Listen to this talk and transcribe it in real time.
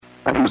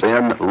comes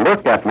in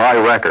Look at My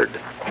Record.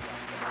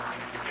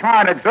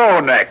 Trying to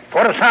do, Nick?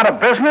 Put us out of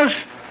business?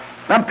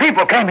 Them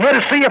people came here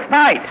to see you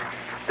fight.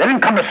 They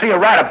didn't come to see you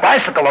ride a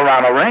bicycle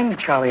around a ring.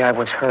 Charlie, I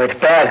was hurt.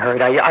 Bad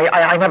hurt.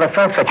 I never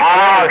felt such...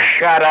 Oh,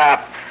 shut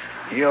up.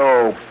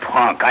 You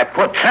punk. I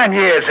put 10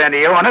 years into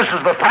you, and this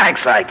is the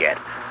thanks I get.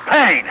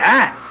 Pain,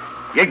 huh?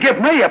 You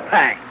give me a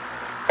pain.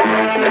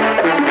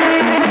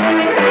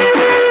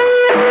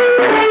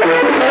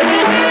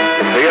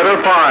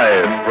 Theater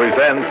 5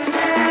 presents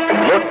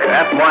Look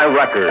at My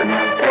Record.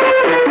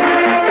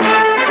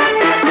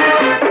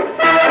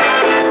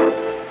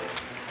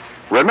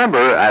 Remember,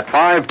 at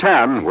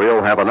 5:10,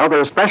 we'll have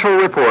another special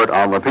report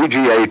on the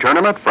PGA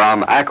tournament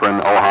from Akron,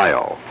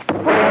 Ohio.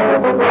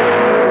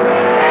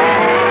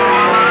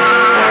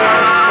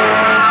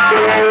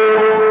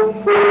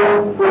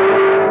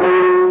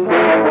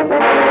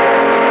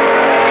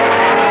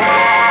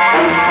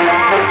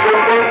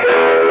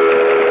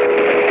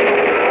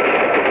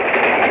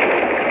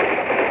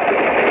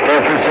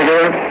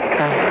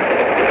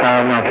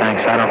 No,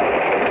 thanks. I don't...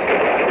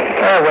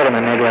 wait a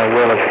minute. Maybe I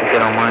will if you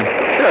don't mind.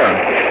 Sure.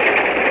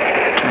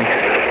 Thanks.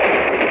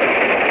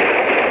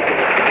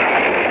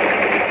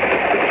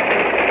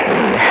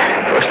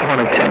 First one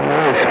in 10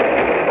 years.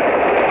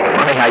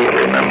 Funny how you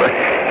remember.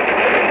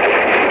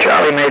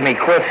 Charlie made me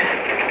quit.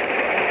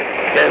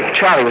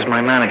 Charlie was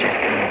my manager.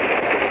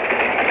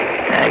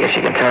 I guess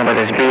you can tell by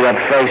this beat-up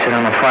face that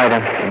I'm a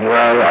fighter.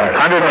 Well,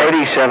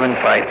 187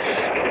 fights.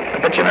 I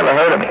bet you never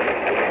heard of me.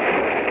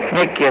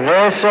 Nick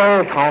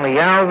Gaverso, Tony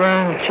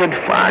Alvin, Kid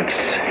Fox.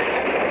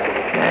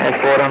 Yeah, I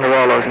fought under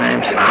all those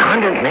names.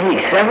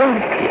 187?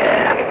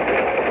 Yeah.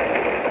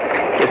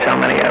 Guess how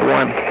many I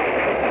won?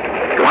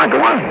 Go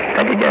on.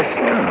 Take a guess.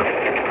 Yeah.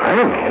 I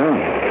don't know.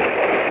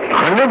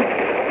 100?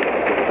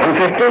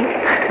 150?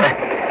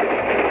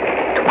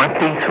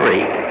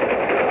 23.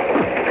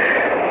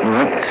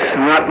 That's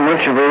not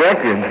much of a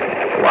record.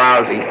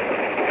 Lousy.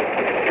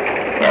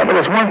 Yeah, but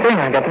there's one thing.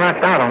 I got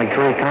knocked out only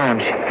 3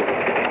 times.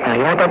 Now,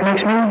 you know what that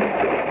makes me?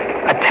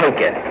 A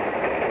taker.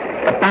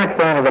 The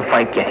backbone of the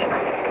fight game.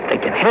 They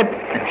can hit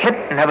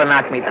and never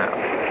knock me down.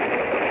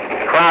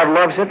 The crowd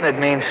loves it, and it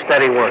means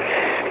steady work.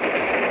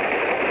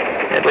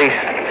 At least,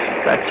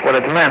 that's what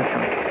it meant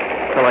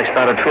until I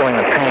started feeling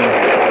the pain.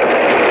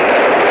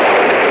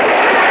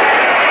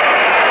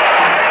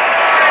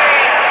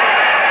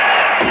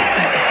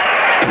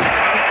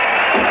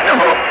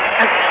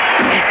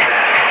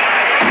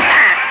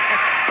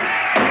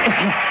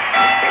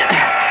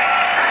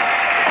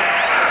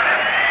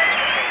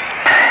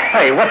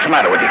 Hey, what's the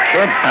matter with you,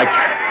 kid?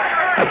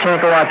 I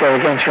can't go out there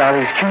again,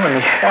 Charlie. He's killing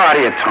me. What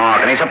are you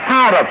talking? He's a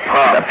powder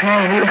pup. The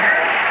pain,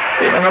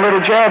 even the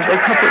little jabs they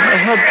put in my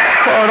head.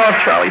 Call it off,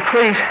 Charlie,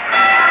 please.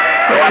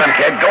 Go at him,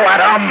 kid. Go at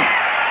him.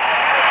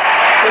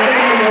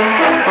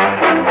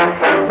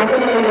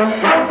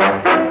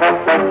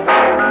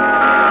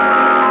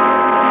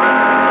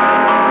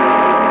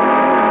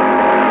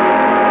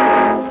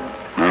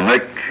 Now,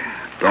 Nick,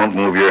 don't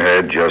move your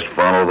head. Just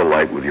follow the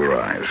light with your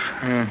eyes.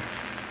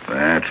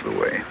 That's the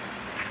way.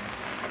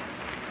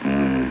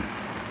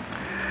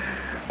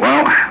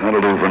 Well,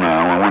 that'll do for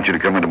now. I want you to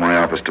come into my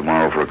office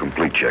tomorrow for a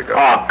complete checkup.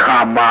 Oh,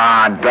 come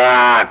on,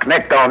 Doc.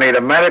 Nick don't need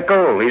a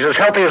medical. He's as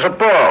healthy as a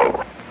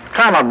bull.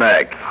 Tell him,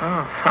 Nick.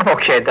 Oh, I'm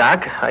okay,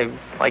 Doc.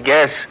 I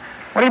guess.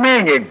 What do you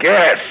mean, you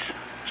guess?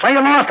 Say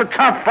you lost a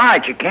tough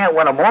fight. You can't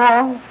win them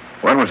all.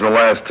 When was the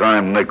last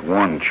time Nick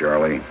won,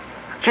 Charlie?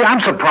 Gee, I'm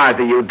surprised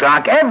at you,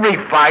 Doc. Every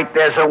fight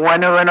there's a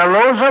winner and a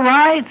loser,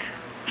 right?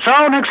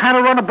 So Nick's had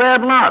a run of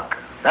bad luck.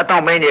 That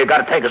don't mean you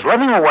got to take his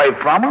living away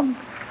from him.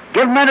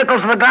 Give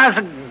medicals to the guys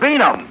that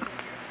beat him.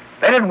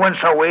 They didn't win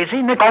so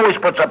easy. Nick always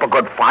puts up a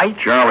good fight.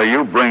 Charlie,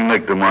 you bring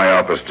Nick to my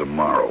office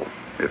tomorrow.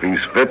 If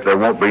he's fit, there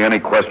won't be any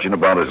question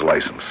about his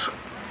license.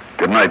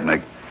 Good night,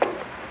 Nick.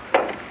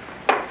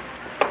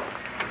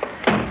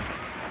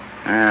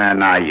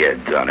 Now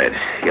you've done it.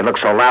 You look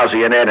so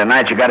lousy in there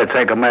tonight, you got to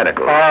take a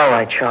medical. All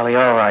right, Charlie,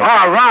 all right.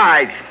 All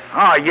right?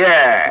 Oh,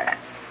 yeah.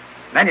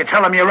 Then you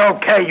tell him you're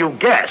okay, you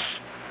guess.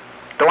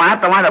 Do I have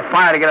to light a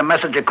fire to get a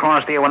message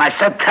across to you? When I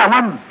said tell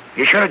him,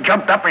 you should have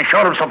jumped up and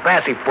showed him some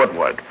fancy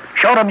footwork.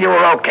 Showed him you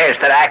were okay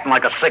instead of acting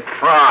like a sick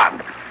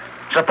frog.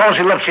 Suppose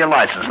he lifts your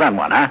license, then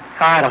what, huh?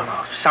 I don't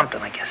know.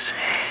 Something, I guess.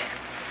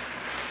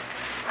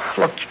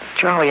 Look,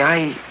 Charlie,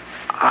 I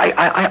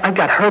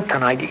got hurt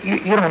tonight.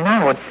 You don't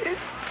know. It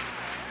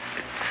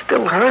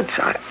still hurts.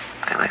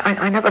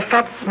 I never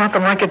felt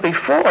nothing like it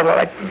before.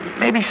 Like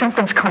maybe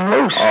something's come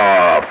loose.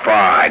 Oh,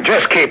 fine.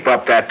 Just keep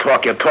up that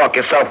talk. You'll talk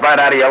yourself right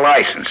out of your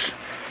license.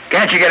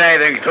 Can't you get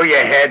anything through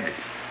your head?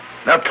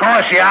 They'll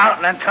toss you out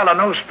and then tell the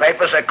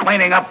newspapers they're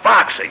cleaning up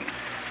boxing.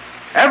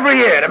 Every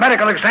year, the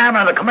medical examiner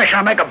and the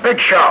commissioner make a big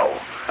show.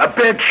 A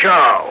big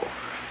show.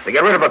 They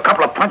get rid of a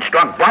couple of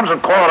punch-drunk bums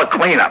and call it a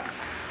cleanup.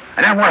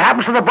 And then what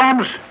happens to the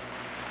bums?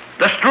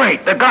 The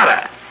street, the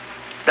gutter.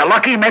 They're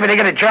lucky, maybe they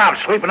get a job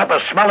sweeping up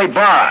a smelly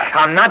bar.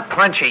 I'm not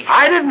punchy.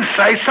 I didn't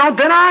say so,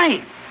 did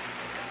I?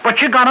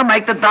 But you're gonna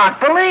make the doc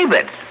believe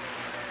it.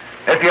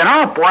 If you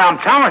don't, boy, I'm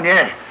telling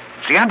you,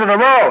 it's the end of the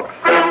road.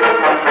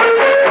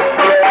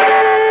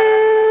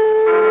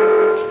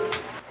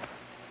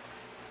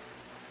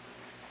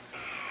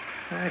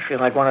 feel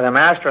like one of them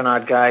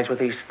astronaut guys with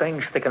these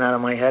things sticking out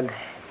of my head.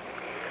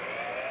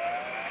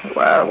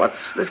 Well, what's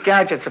this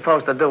gadget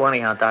supposed to do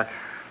anyhow, Doc?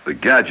 The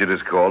gadget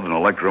is called an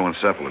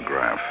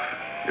electroencephalograph.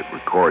 It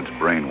records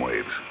brain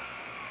waves.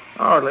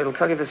 Oh, it'll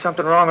tell you there's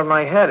something wrong with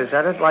my head. Is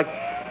that it? Like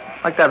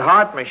that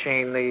heart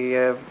machine.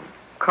 The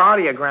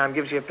cardiogram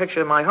gives you a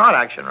picture of my heart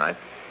action, right?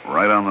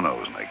 Right on the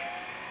nose, Nick.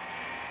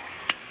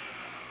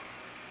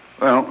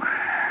 Well,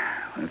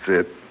 that's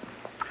it.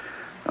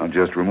 I'll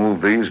just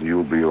remove these and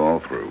you'll be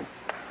all through.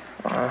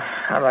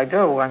 How'd I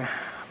do? I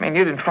mean,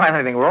 you didn't find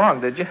anything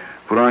wrong, did you?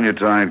 Put on your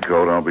tie and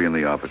coat. I'll be in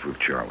the office with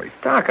Charlie.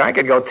 Doc, I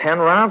could go 10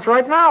 rounds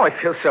right now. I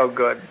feel so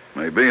good.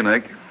 Maybe,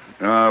 Nick.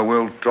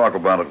 We'll talk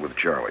about it with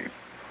Charlie.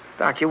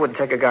 Doc, you wouldn't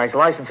take a guy's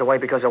license away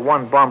because of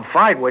one bum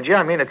fight, would you?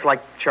 I mean, it's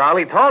like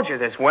Charlie told you.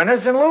 There's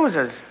winners and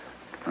losers.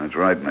 That's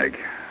right, Nick.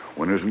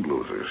 Winners and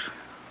losers.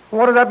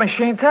 What did that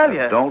machine tell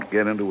you? Don't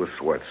get into a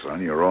sweat,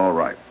 son. You're all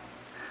right.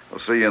 I'll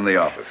see you in the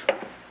office.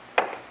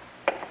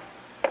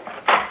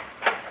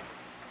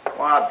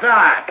 Well,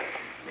 Doc,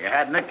 you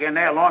had Nick in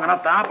there long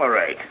enough to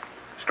operate.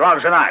 Strong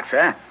as an ox,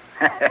 huh?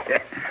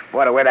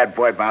 Boy, the way that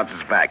boy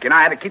bounces back. You know,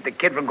 I had to keep the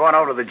kid from going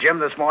over to the gym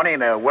this morning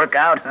to work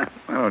out. Why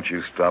don't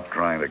you stop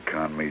trying to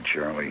con me,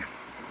 Charlie?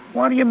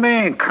 What do you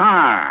mean,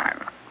 con?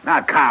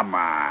 Now, come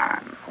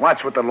on.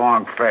 What's with the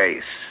long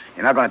face?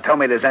 You're not going to tell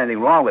me there's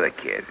anything wrong with the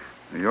kid.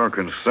 Your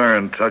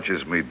concern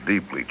touches me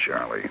deeply,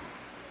 Charlie.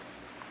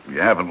 You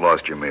haven't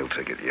lost your meal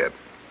ticket yet.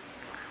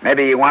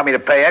 Maybe you want me to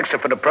pay extra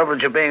for the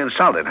privilege of being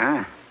insulted,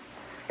 huh?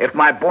 If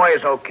my boy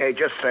is okay,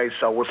 just say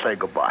so. We'll say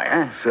goodbye,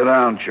 huh? Sit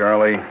down,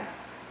 Charlie.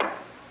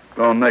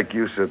 Oh, Nick,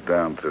 you sit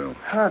down, too.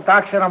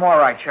 Doc said I'm all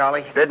right,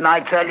 Charlie. Didn't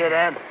I tell you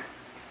that?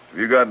 Have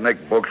you got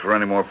Nick booked for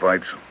any more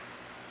fights?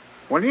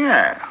 Well,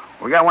 yeah.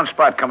 We got one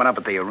spot coming up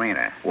at the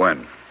arena.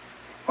 When?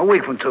 A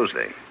week from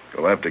Tuesday.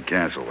 You'll have to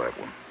cancel that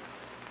one.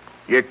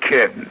 You're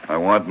kidding. I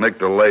want Nick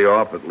to lay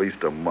off at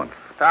least a month.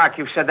 Doc,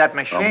 you said that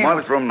machine A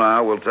month from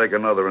now, we'll take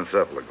another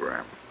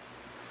encephalogram.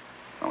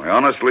 Now, I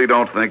honestly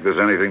don't think there's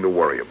anything to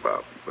worry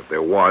about, but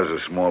there was a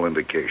small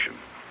indication.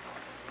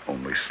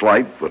 Only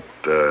slight, but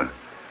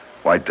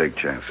why take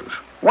chances?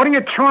 What are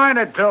you trying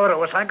to do to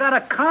us? I got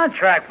a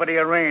contract for the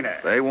arena.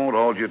 They won't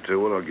hold you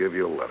to it. I'll give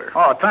you a letter.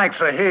 Oh,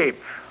 thanks a heap.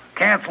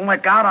 Cancel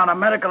Nick out on a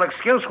medical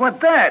excuse. We're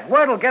dead.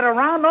 Word'll get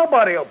around.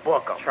 Nobody will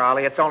book him.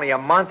 Charlie, it's only a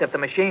month. If the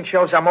machine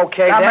shows I'm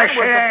okay,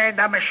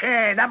 The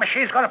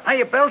machine's going to pay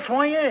your bills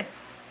for you?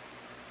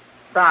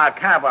 Doc,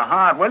 have a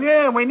heart, will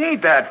you? We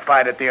need that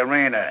fight at the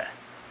arena.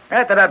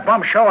 After that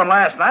bum showing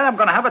last night, I'm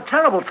going to have a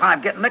terrible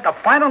time getting Nick a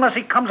fight unless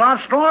he comes on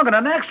strong in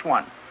the next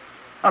one.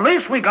 At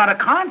least we got a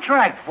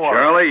contract for him.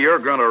 Charlie, you're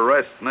going to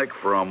arrest Nick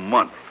for a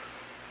month.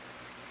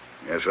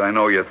 Yes, I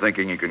know you're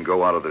thinking you can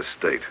go out of this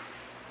state.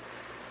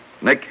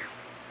 Nick,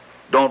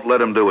 don't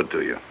let him do it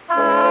to you.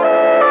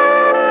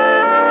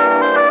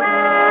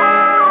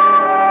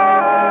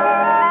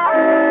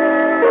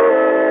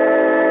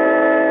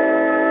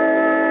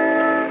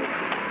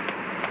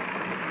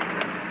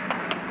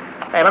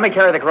 Hey, let me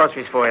carry the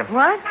groceries for you.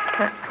 What?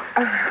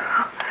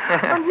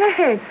 Oh,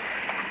 Nick.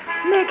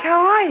 Nick,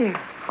 how are you?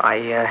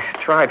 I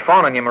tried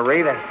phoning you,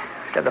 Marie. They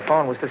said the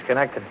phone was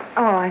disconnected.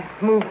 Oh, I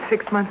moved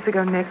 6 months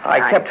ago, Nick.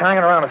 I kept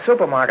hanging around the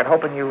supermarket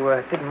hoping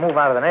you didn't move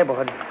out of the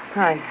neighborhood.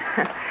 Right.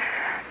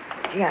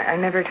 Gee, I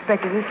never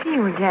expected to see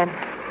you again.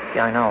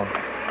 Yeah, I know.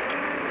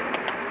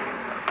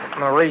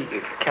 Marie,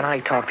 can I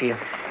talk to you?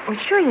 Well,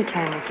 sure you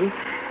can, Nicky.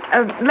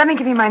 Let me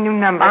give you my new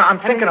number. I'm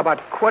thinking about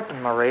quitting,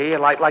 Marie,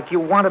 like you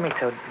wanted me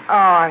to. Oh,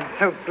 I'm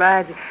so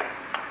glad.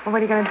 Well, what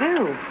are you going to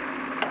do?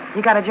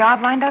 You got a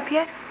job lined up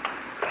yet?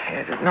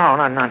 No,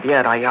 not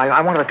yet.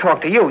 I wanted to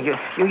talk to you. You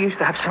used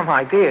to have some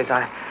ideas.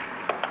 I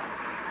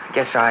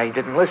guess I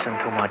didn't listen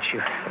too much.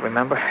 You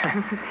remember?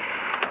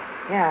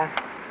 Yeah,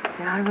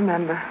 I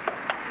remember.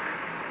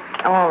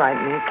 All right,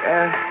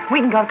 Nick. We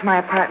can go up to my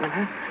apartment,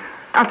 huh?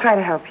 I'll try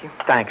to help you.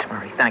 Thanks,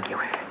 Marie. Thank you.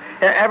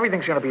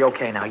 Everything's going to be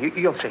okay now.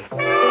 You'll see.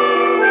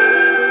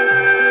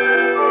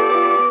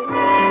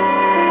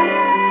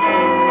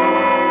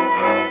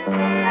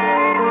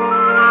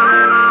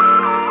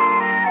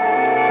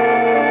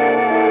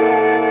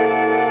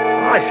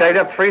 I saved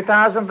up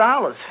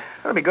 $3,000.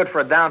 That'll be good for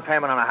a down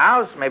payment on a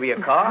house, maybe a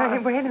car. Hey,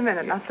 wait a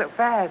minute, not so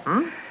fast.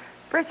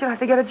 First, you'll have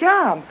to get a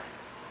job.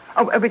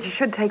 Oh, but you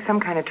should take some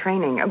kind of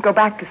training. Go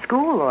back to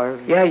school or...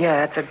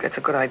 Yeah, that's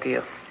a good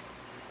idea.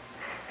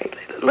 Hey,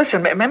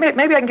 listen, maybe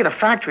I can get a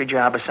factory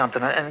job or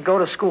something and go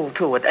to school,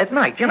 too, at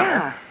night, you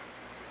know.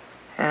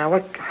 Yeah.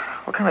 What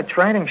kind of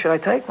training should I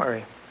take,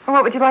 Marie? Well,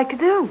 what would you like to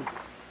do?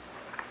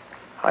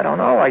 I don't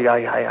know.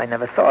 I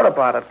never thought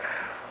about it.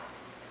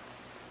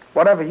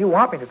 Whatever you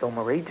want me to do,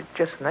 Marie,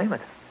 just name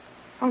it.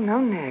 Oh,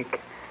 no, Nick.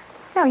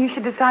 No, you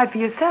should decide for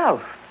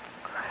yourself.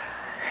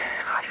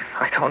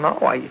 I don't know.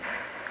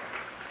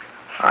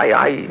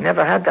 I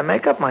never had to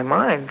make up my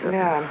mind.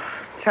 Yeah,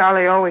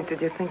 Charlie always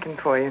did your thinking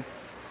for you.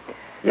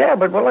 Yeah,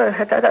 but,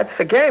 that's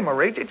the game,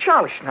 Marie.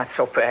 Charlie's not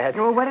so bad.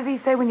 Well, what did he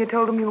say when you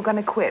told him you were going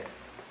to quit?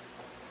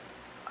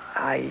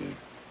 I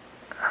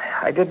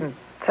didn't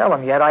tell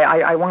him yet.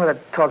 I wanted to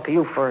talk to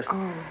you first.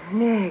 Oh,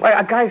 Nick. Well,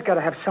 a guy's got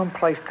to have some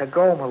place to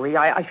go, Marie.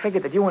 I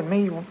figured that you and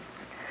me...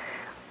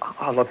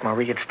 Oh, look,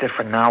 Marie, it's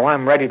different now.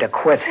 I'm ready to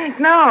quit. Nick,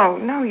 no,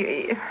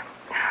 you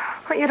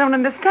don't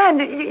understand.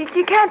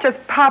 You can't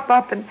just pop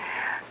up and...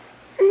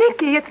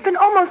 Nicky, it's been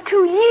almost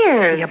 2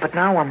 years. Yeah, but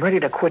now I'm ready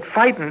to quit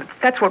fighting.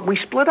 That's what we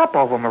split up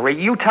over,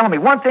 Marie. You telling me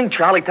one thing,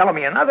 Charlie telling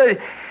me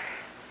another.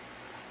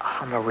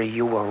 Oh, Marie,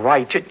 you were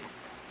right.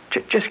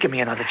 Just give me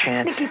another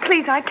chance. Nicky,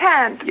 please, I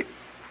can't.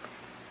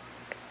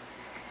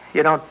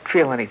 You don't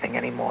feel anything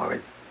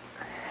anymore.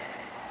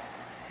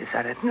 Is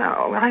that it?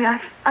 No,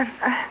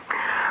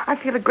 I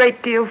feel a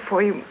great deal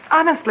for you.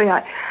 Honestly,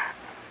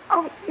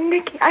 Oh,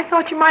 Nicky, I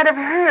thought you might have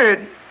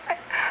heard.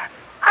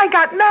 I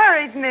got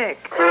married, Nick.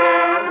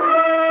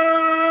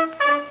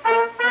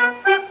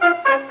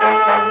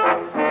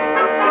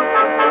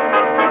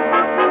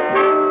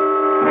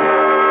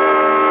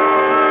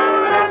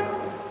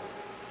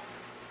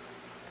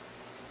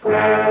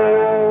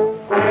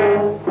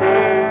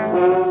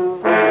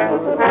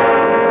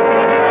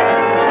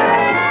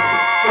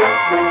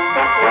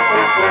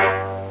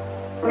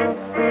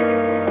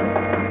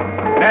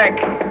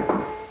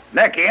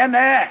 Nick, you in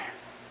there?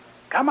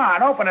 Come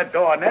on, open the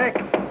door, Nick.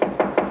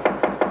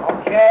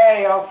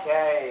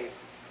 Okay.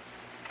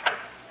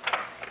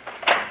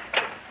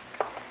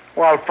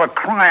 Well, for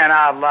crying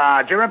out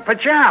loud, you're in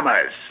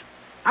pajamas.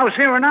 I was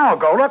here an hour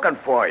ago looking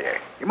for you.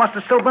 You must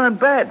have still been in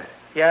bed.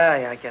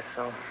 Yeah, I guess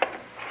so.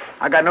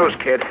 I got news,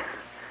 kid.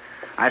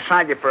 I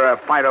signed you for a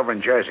fight over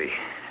in Jersey.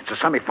 It's a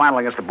semifinal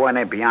against a boy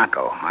named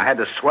Bianco. I had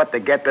to sweat to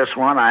get this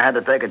one. I had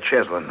to take a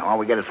chiseling. All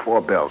we get is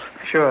 4 bills.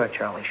 Sure,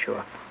 Charlie,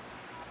 sure.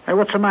 Hey,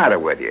 what's the matter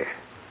with you?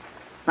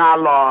 Now,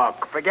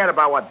 look, forget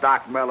about what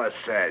Doc Miller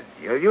said.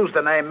 You used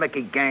the name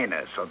Mickey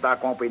Gaynor, so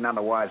Doc won't be none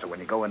the wiser when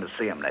you go in to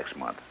see him next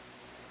month.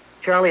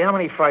 Charlie, how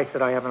many fights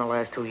did I have in the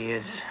last 2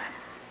 years?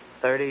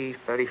 30,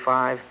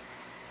 35?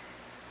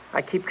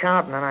 I keep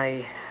counting, and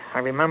I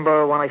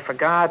remember when I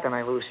forgot, and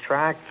I lose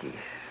track.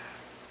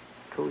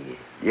 2 years.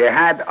 You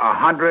had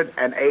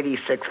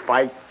 186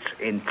 fights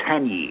in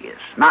 10 years,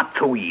 not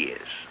 2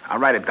 years. I'll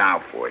write it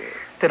down for you.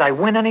 Did I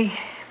win any?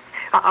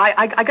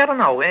 I gotta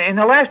know, in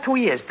the last 2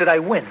 years, did I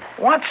win?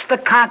 What's the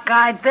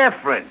cockeyed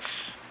difference?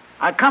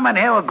 I come in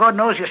here with good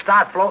news, you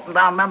start floating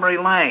down memory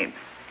lane.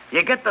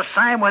 You get the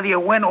same whether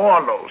you win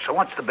or lose, so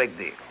what's the big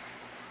deal?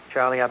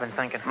 Charlie, I've been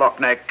thinking. Look,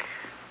 Nick,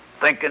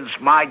 thinking's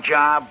my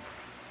job.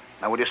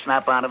 Now, will you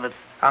snap out of it?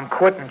 I'm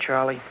quitting,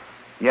 Charlie.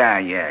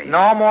 Yeah.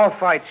 No more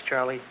fights,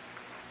 Charlie.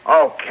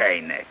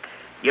 Okay, Nick.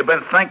 You've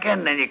been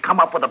thinking, and you come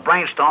up with a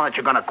brainstorm that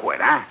you're gonna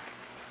quit, huh?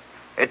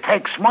 It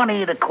takes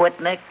money to quit,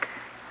 Nick.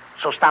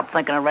 So stop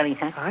thinking already,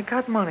 huh? I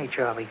got money,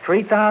 Charlie.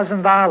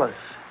 $3,000.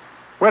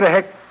 Where the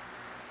heck?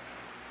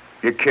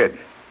 Your kid.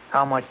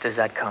 How much does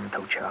that come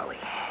to, Charlie?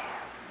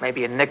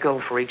 Maybe a nickel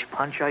for each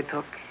punch I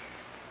took?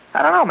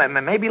 I don't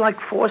know, maybe like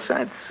 4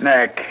 cents.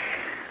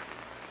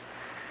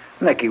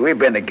 Nicky, we've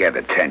been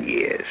together 10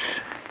 years.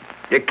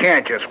 You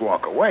can't just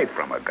walk away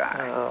from a guy.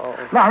 Oh.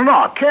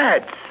 No,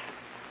 kids.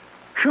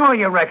 Sure,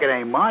 your record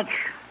ain't much.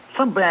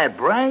 Some bad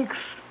breaks.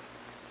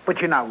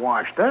 But you're not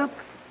washed up.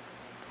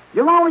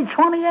 You're only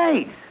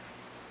 28.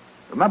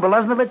 Remember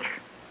Lesnovich?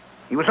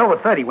 He was over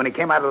 30 when he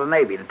came out of the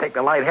Navy to take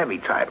the light heavy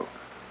title.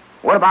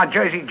 What about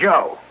Jersey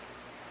Joe?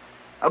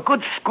 A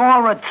good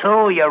scorer,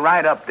 too. You're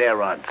right up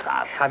there on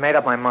top. I made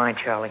up my mind,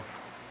 Charlie.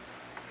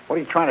 What are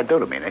you trying to do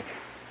to me, Nick?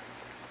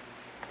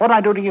 What'd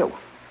I do to you?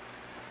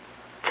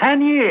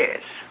 10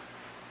 years.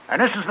 And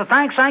this is the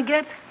thanks I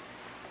get?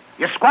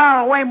 You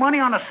squire away money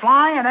on the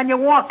sly and then you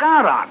walk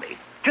out on me.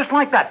 Just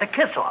like that, the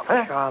kiss off,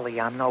 huh? Charlie,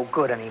 I'm no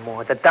good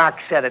anymore. The doc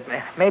said it.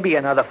 Maybe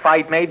another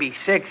fight, maybe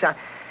 6.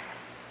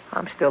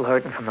 I'm still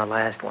hurting from the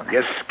last one.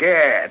 You're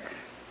scared.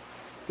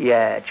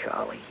 Yeah,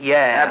 Charlie,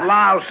 yeah. That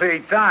lousy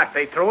doc,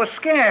 they threw a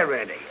scare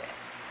into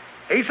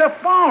you. He's a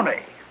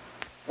phony.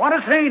 What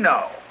does he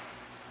know?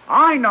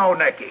 I know,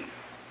 Nicky.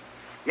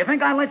 You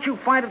think I'd let you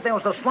fight if there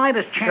was the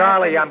slightest chance?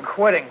 Charlie, I'm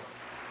quitting.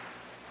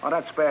 Oh,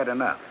 that's bad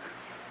enough.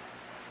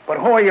 But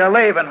who are you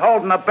leaving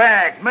holding the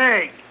bag?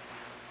 Me.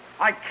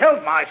 I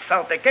killed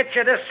myself to get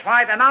you this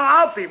fight, and now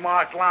I'll be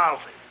marked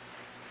lousy.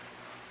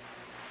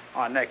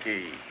 Oh,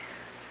 Nicky.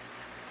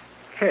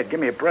 Kid, give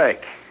me a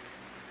break.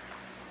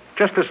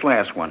 Just this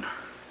last one.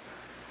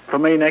 For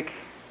me, Nick.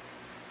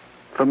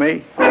 For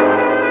me.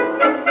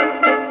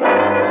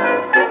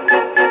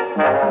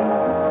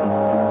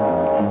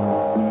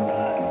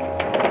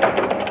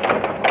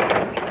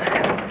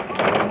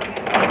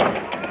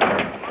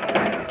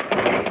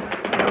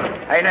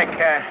 Hey, Nick,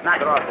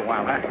 knock it off a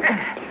while, huh?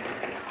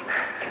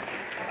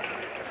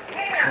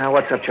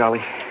 What's up,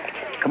 Charlie?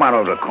 Come on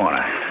over to the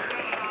corner.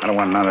 I don't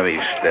want none of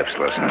these stiffs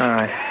listening. All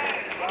right.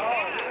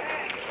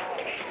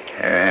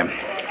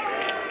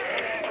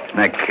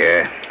 Nick,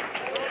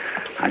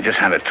 I just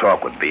had a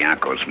talk with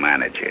Bianco's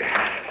manager.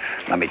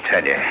 Let me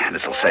tell you,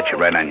 this'll set you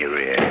right on your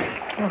ear.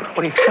 What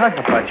are you excited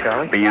about,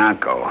 Charlie?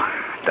 Bianco,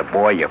 the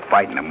boy you're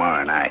fighting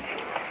tomorrow night,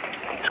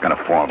 is going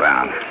to fall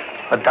down.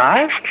 A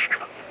dive?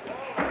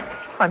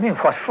 I mean,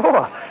 what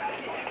for?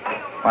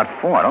 What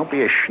for? Don't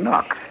be a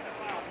schnook.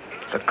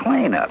 It's a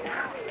cleanup.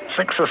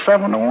 6 or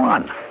 7 to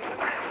 1.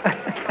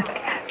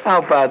 How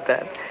about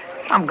that?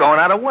 I'm going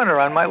out a winner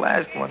on my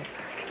last one.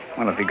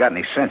 Well, if you got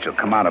any sense, you'll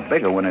come out a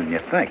bigger winner than you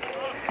think.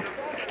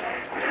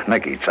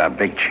 Nicky, it's our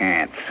big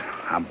chance.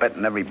 I'm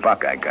betting every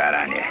buck I got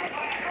on you.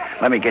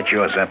 Let me get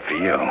yours up for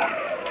you.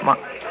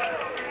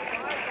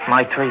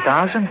 My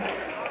 3,000?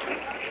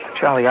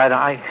 Charlie, I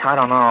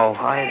don't know.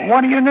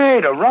 What do you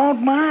need, a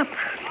road map?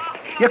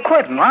 You're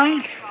quitting,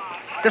 right?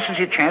 This is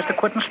your chance to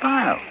quit in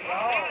style.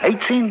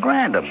 18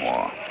 grand or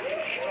more.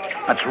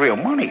 That's real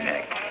money,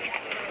 Nick.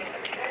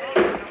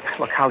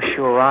 Look, how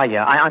sure are you?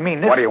 I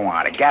mean, this... What do you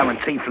want, a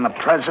guarantee from the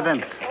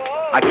president?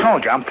 I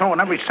told you, I'm throwing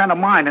every cent of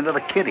mine into the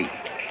kitty.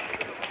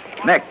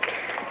 Nick,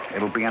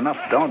 it'll be enough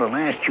dough to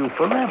last you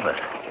forever.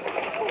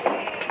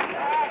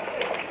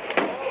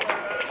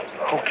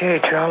 Okay,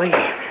 Charlie.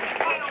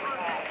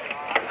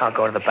 I'll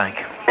go to the bank.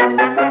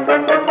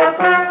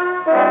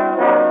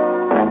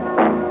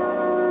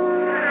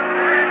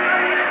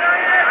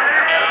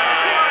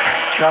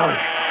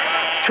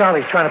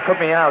 Charlie's trying to put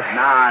me out.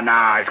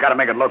 Nah, he's got to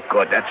make it look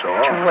good, that's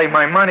all. Charlie,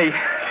 my money. All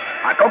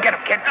right, go get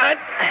him, kid. Keep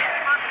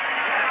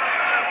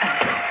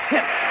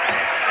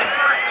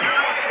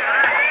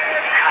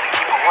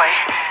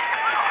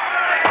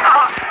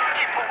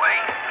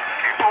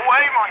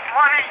away, my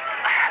money.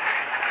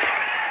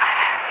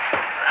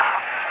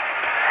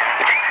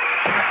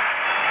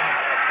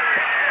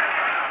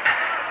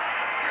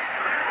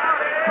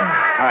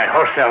 All right,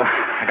 hold still.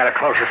 I got to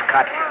close this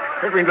cut.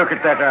 Let me look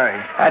at that eye.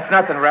 That's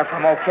nothing, Ref.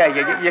 I'm okay.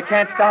 You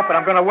can't stop it.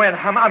 I'm going to win.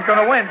 I'm going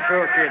to win.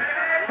 Sure, kid.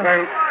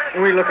 Well,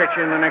 we look at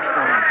you in the next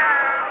round.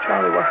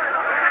 Charlie,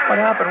 what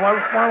happened? Why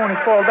won't he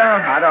fall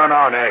down? I don't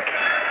know, Nick.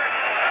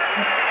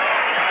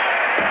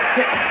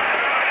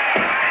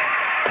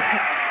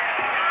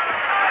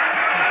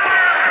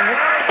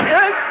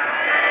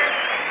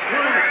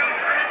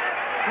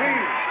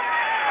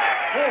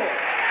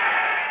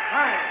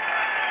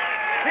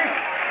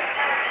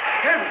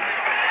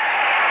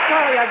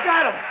 Charlie, I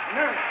got him.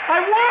 I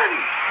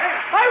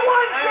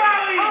won,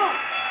 Charlie.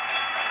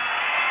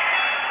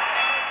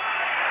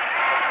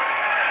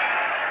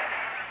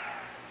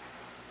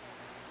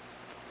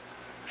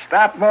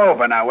 Stop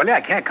moving now, will you?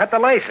 I can't cut the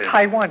laces.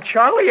 I won,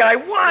 Charlie. I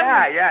won.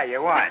 Yeah,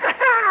 you won.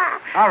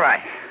 All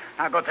right.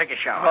 I'll go take a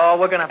shower. Oh,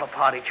 we're going to have a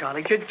party,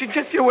 Charlie.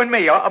 Just you and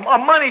me. A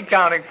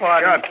money-counting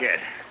party. Sure, kid.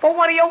 But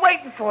what are you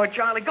waiting for,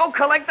 Charlie? Go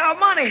collect our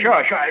money.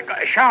 Sure.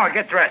 Shower,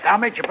 get dressed. I'll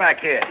meet you back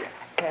here.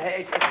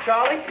 Hey,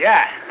 Charlie?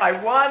 Yeah. I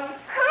won.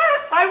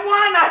 I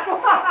won.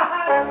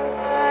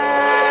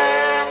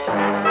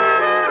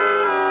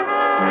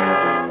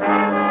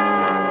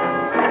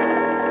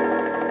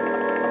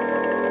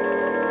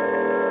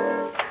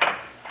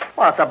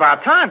 Well, it's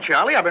about time,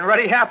 Charlie. I've been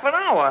ready half an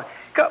hour.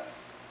 Go.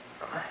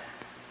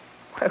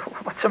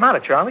 What's the matter,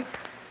 Charlie?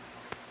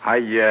 I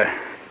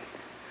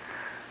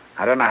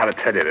don't know how to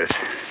tell you this.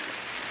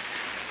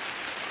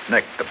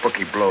 Nick, the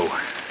bookie blew.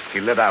 He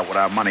lit out with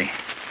our money.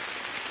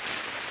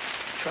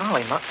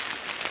 Charlie,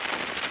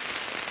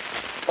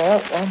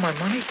 all my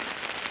money?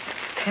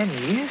 10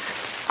 years?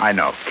 I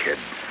know, kid.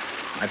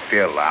 I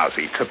feel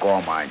lousy. He took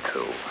all mine,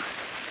 too.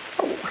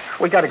 Oh,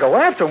 we got to go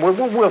after him.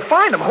 We'll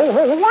find him. Who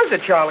was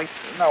it, Charlie?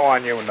 No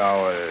one you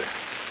know.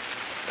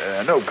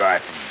 A new guy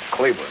from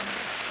Cleveland.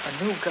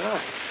 A new guy?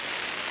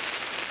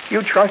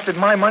 You trusted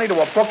my money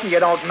to a bookie you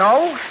don't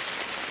know?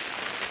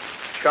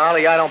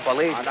 Charlie, I don't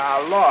believe you.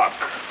 Now, look.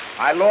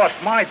 I lost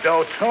my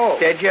dough, too.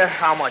 Did you?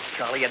 How much,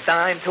 Charlie? A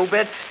dime, 2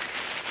 bits?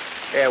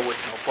 There was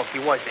no bookie,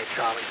 was there,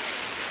 Charlie?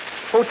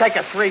 Who'd take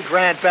a 3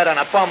 grand bet on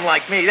a bum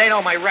like me? They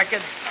know my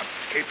record. Now,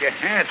 keep your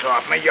hands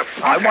off me, you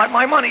I want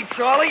my money,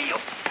 Charlie.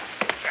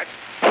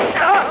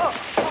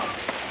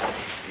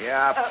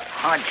 Yeah,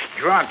 punch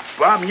drunk,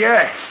 bum,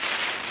 yeah.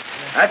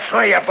 That's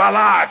where you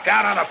belong,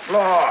 down on the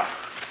floor.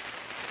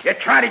 You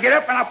try to get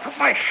up and I'll put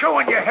my shoe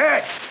in your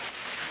head.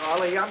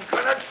 Charlie, I'm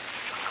gonna...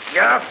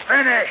 You're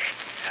finished.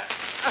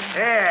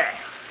 Here.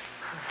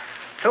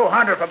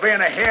 200 for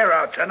being a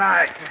hero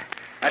tonight.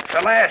 That's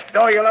the last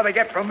dough you'll ever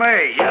get from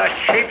me, you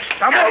cheap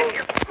stomach.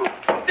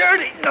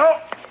 Dirty. No.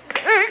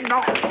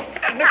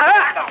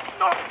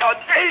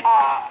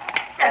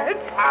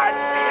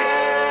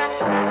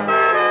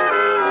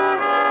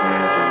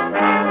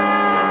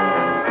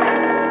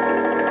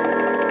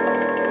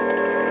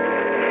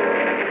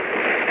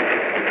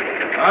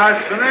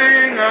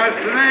 Arsening.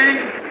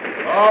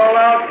 All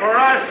out for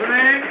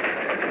arsening.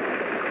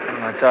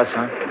 That's us,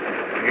 huh?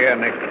 Yeah,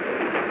 Nick.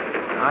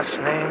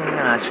 Arsening.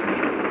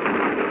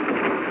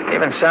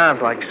 Even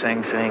sounds like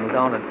Sing Sing,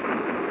 don't it?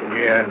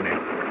 Yeah, Nick.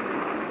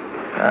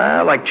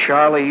 Like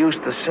Charlie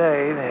used to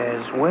say,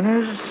 there's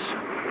winners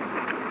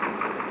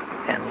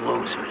and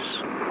losers.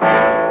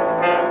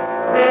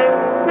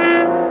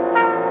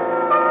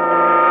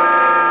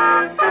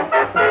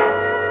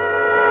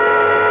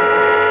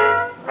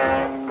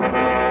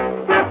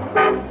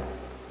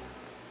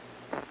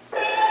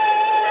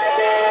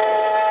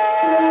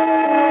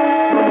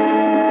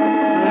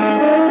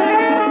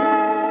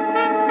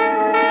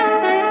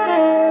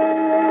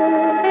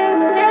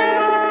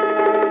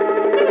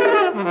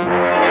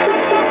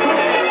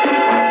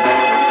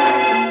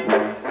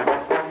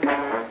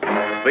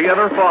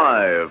 Theater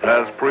 5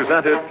 has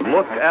presented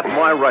Look at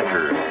My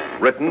Record,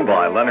 written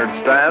by Leonard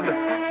Stadd,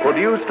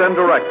 produced and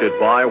directed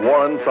by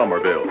Warren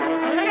Somerville.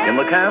 In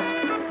the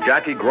cast,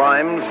 Jackie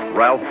Grimes,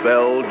 Ralph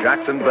Bell,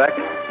 Jackson Beck,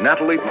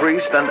 Natalie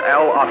Priest, and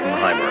Al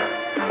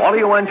Ottenheimer.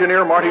 Audio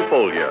engineer Marty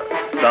Folia.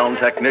 Sound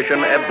technician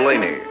Ed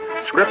Blaney.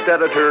 Script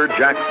editor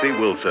Jack C.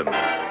 Wilson.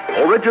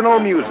 Original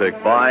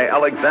music by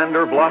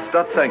Alexander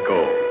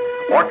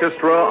Vlastotsenko.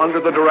 Orchestra under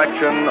the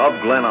direction of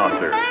Glenn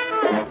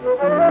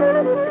Osser.